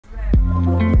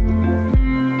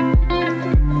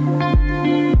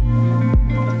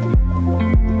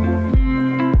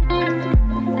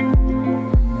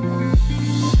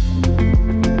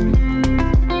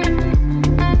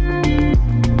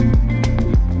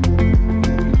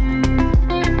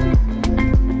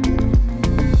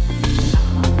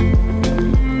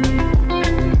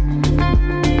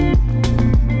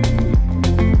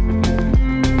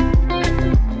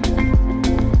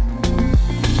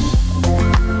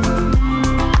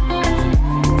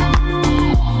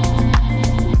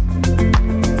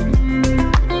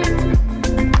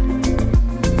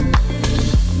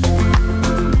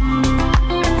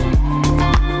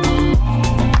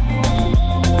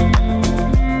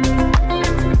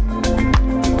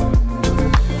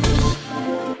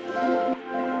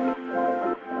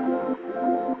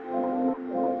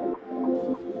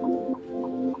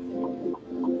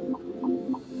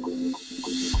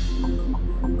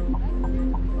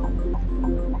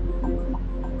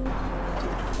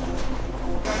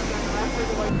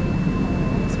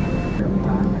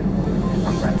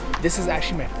This is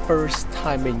actually my first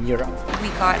time in Europe. We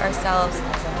got ourselves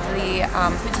the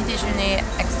petit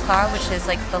déjeuner extra, which is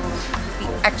like the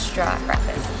extra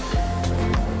breakfast.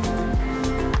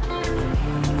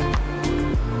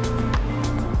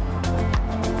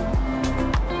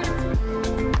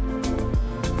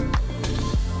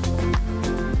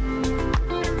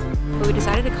 But we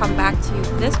decided to come back to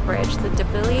this bridge, the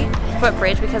Debilly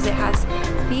footbridge, because it has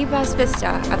the best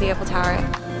vista of the Eiffel Tower.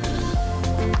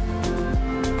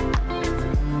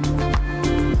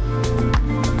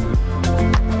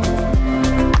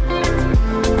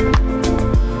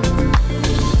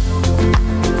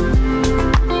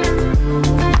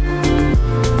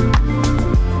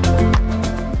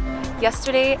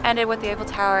 Yesterday ended with the Eiffel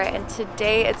Tower, and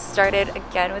today it started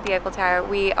again with the Eiffel Tower.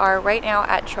 We are right now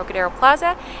at Trocadero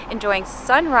Plaza enjoying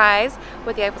sunrise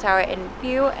with the Eiffel Tower in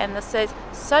view, and this is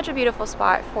such a beautiful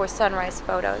spot for sunrise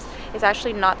photos. It's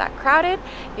actually not that crowded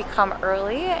if you come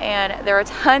early, and there are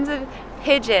tons of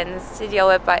pigeons to deal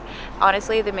with, but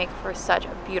honestly they make for such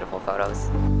beautiful photos.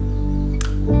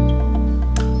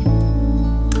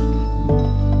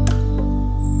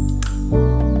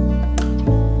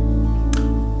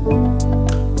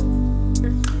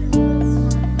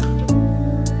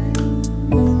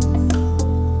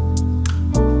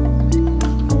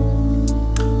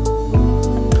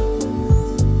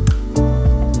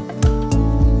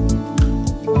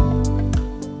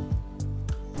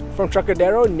 From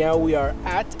Trocadero, now we are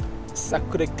at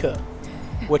Sacré-Cœur,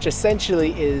 which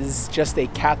essentially is just a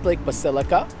Catholic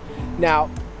basilica.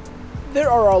 Now, there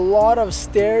are a lot of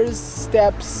stairs,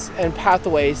 steps, and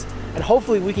pathways, and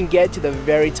hopefully we can get to the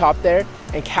very top there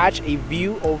and catch a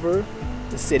view over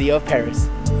the city of Paris.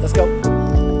 Let's go.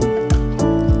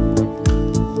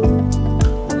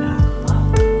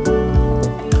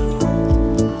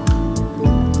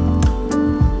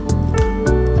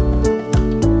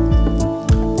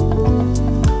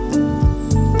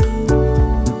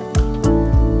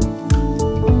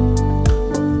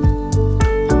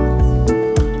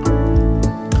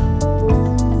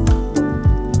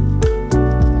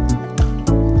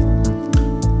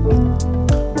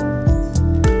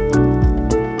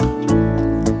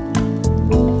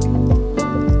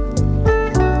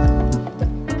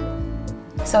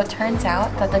 So it turns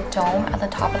out that the dome at the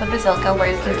top of the basilica,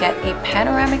 where you can get a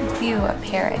panoramic view of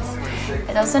Paris,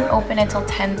 it doesn't open until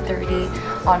 10:30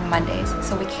 on Mondays.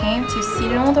 So we came to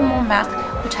Cité de Montmartre,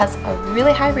 which has a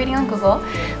really high rating on Google,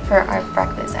 for our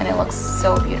breakfast, and it looks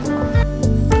so beautiful.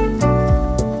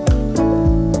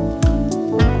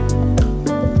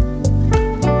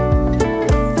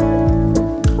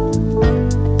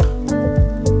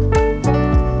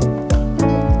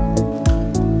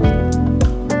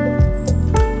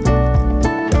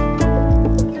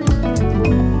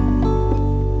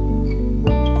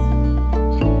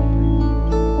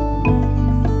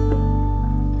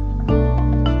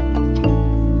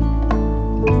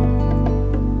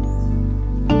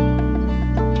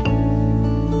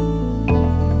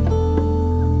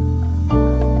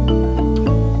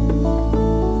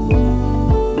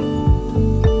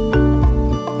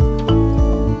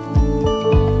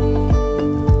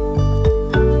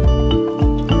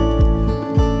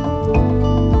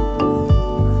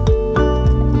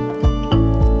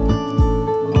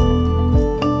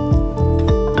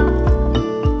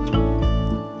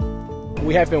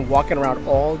 We have been walking around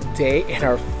all day and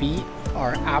our feet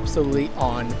are absolutely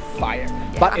on fire.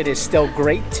 Yeah. But it is still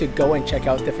great to go and check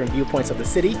out different viewpoints of the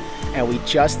city, and we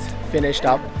just finished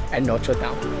up at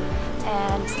Notre-Dame.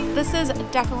 And this is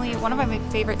definitely one of my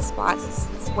favorite spots.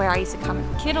 This is where I used to come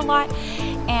as a kid a lot.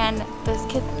 And this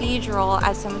cathedral,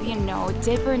 as some of you know,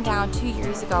 did burn down 2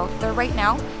 years ago. They're right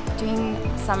now doing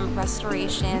some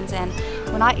restorations, and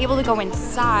we're not able to go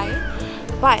inside,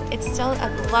 but it's still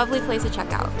a lovely place to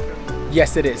check out.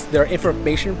 Yes, it is. There are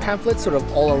information pamphlets sort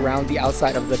of all around the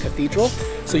outside of the cathedral,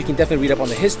 so you can definitely read up on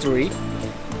the history.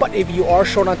 But if you are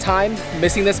short on time,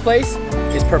 missing this place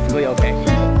is perfectly okay.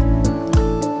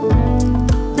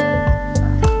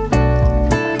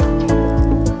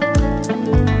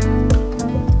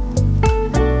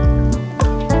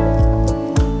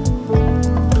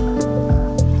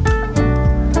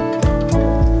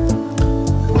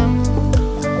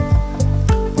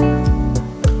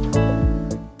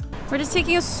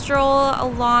 Taking a stroll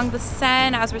along the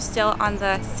Seine as we're still on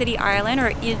the city island,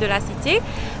 or Île de la Cité,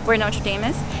 where Notre Dame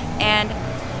is, and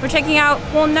we're checking out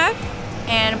Pont Neuf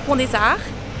and Pont des Arts,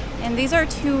 and these are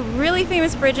two really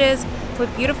famous bridges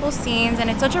with beautiful scenes, and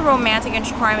it's such a romantic and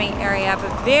charming area, but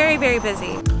very, very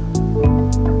busy.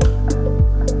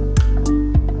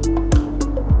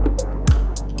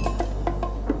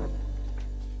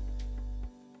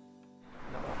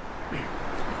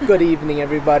 Good evening,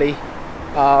 everybody.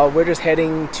 We're just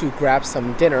heading to grab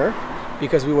some dinner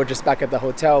because we were just back at the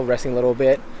hotel resting a little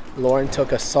bit. Lauren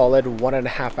took a solid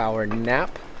 1.5 hour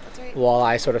nap. That's right. While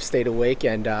I sort of stayed awake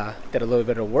and did a little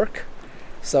bit of work.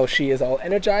 So she is all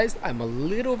energized. I'm a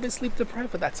little bit sleep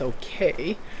deprived, but that's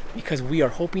okay because we are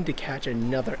hoping to catch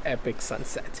another epic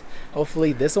sunset.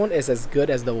 Hopefully this one is as good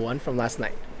as the one from last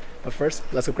night. But first,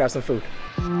 let's go grab some food.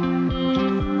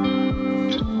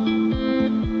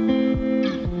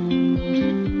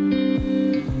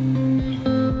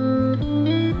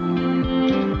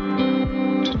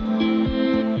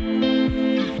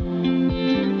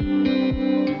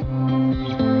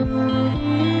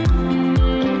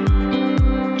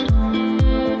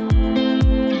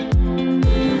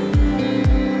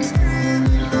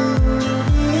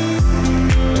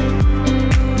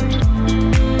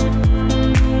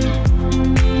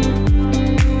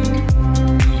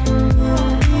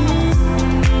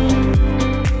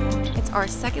 Our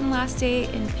second last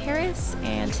day in Paris,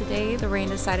 and today the rain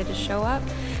decided to show up,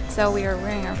 so we are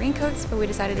wearing our raincoats, but we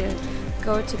decided to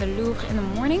go to the Louvre in the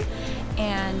morning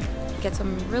and get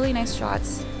some really nice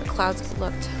shots. The clouds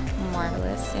looked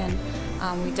marvelous,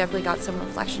 and we definitely got some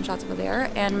reflection shots over there.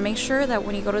 And make sure that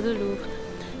when you go to the Louvre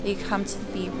that you come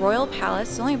to the Royal Palace.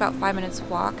 It's only about 5 minutes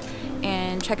walk,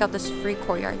 and check out this free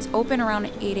courtyard. It's open around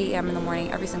 8 a.m. in the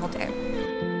morning every single day.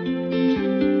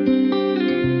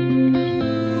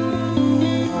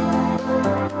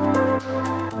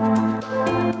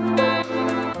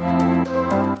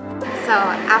 So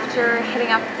after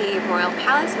heading up the Royal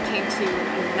Palace, we came to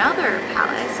another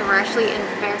palace. So we're actually in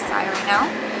Versailles right now,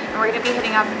 and we're going to be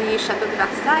hitting up the Château de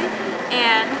Versailles.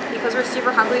 And because we're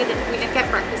super hungry, we didn't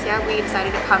get breakfast yet. We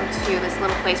decided to come to this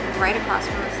little place right across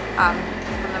from the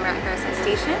Versailles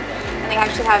station, and they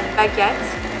actually have baguettes,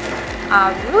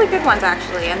 really good ones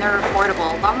actually, and they're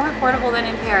affordable, a lot more affordable than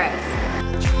in Paris.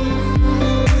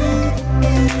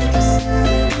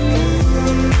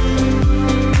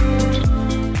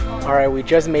 Alright, we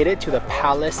just made it to the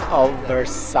Palace of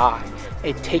Versailles.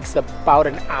 It takes about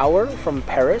an hour from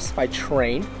Paris by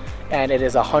train, and it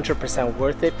is 100%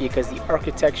 worth it because the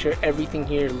architecture, everything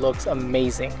here looks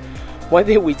amazing. One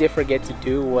thing we did forget to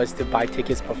do was to buy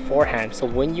tickets beforehand, so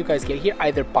when you guys get here,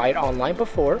 either buy it online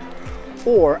before,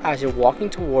 or as you're walking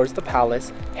towards the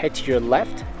palace, head to your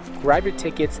left, grab your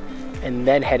tickets, and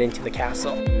then head into the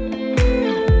castle.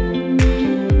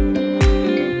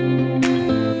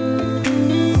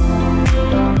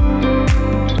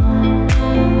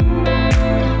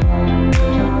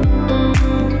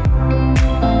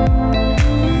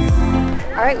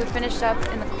 Alright, we finished up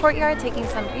in the courtyard taking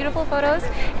some beautiful photos,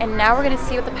 and now we're going to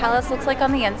see what the palace looks like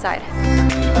on the inside.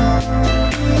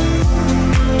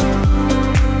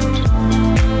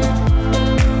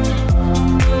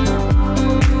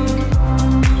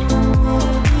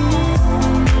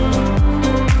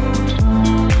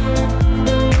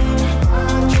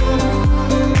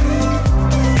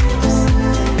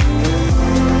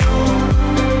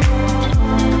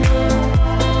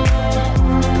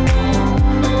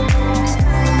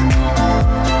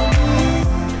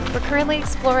 Currently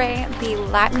exploring the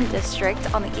Latin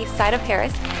district on the east side of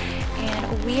Paris,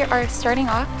 and we are starting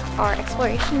off our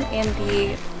exploration in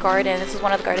the garden. This is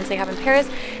one of the gardens they have in Paris.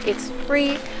 It's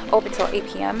free, open till 8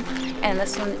 p.m. and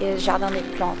this one is Jardin des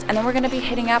Plantes. And then we're going to be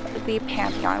hitting up the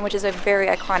Pantheon, which is a very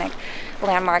iconic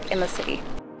landmark in the city.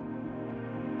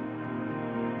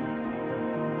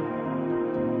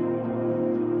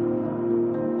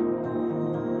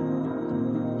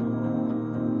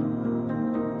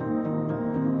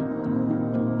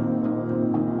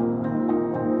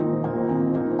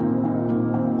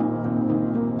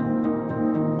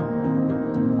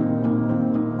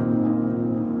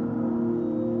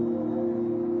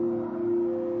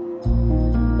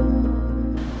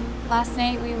 Last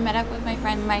night we met up with my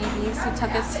friend Maïlis, who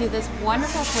took us to this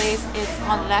wonderful place. It's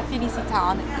on La Felicita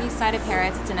on the east side of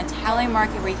Paris. It's an Italian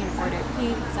market where you can order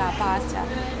pizza, pasta,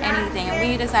 anything. And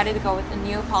we decided to go with the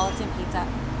Neapolitan pizza,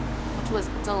 which was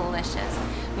delicious.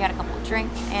 We had a couple of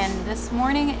drinks, and this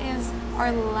morning is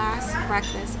our last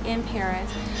breakfast in Paris.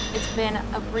 It's been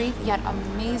a brief yet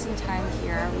amazing time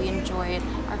here. We enjoyed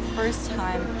our first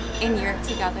time in Europe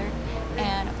together,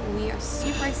 and we are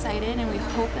super excited, and we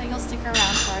hope that you'll stick around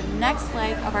for our next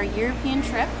leg of our European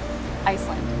trip,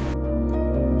 Iceland.